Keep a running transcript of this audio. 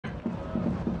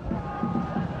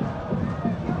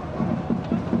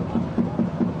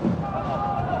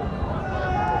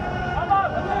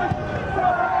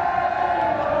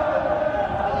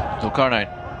Zulkarnain.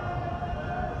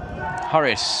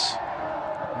 Harris.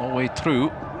 No way through.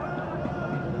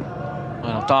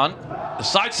 Lionel Tan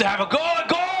decides to have a goal! A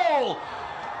goal!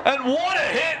 And what a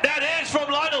hit that is from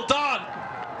Lionel Tan!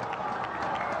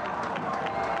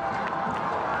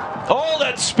 All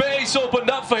that space opened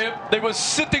up for him. They were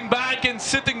sitting back,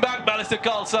 Balestier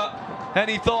Khalsa, and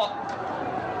he thought,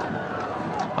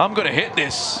 I'm gonna hit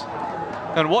this.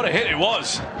 And what a hit it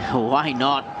was. Why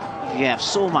not? You have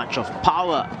so much of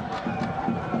power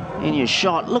in your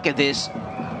shot. Look at this.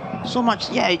 So much,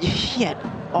 yeah, he had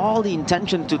all the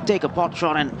intention to take a pot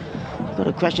shot, and got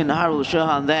to question Harul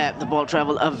Shahan there. The ball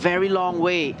traveled a very long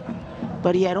way,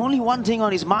 but he had only one thing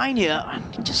on his mind here,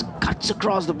 and he just cuts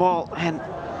across the ball, and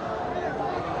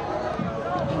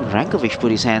Rankovic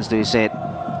put his hands to his head.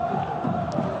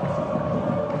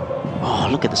 Oh,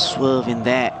 look at the swerve in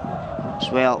there as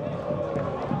well.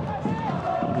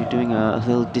 We're doing a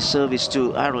little disservice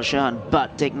to Harul Shahan,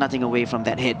 but take nothing away from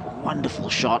that hit. Wonderful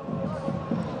shot.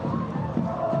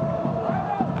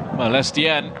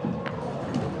 Balestier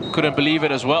couldn't believe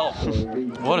it as well.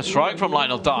 What a strike from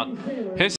Lionel Tan.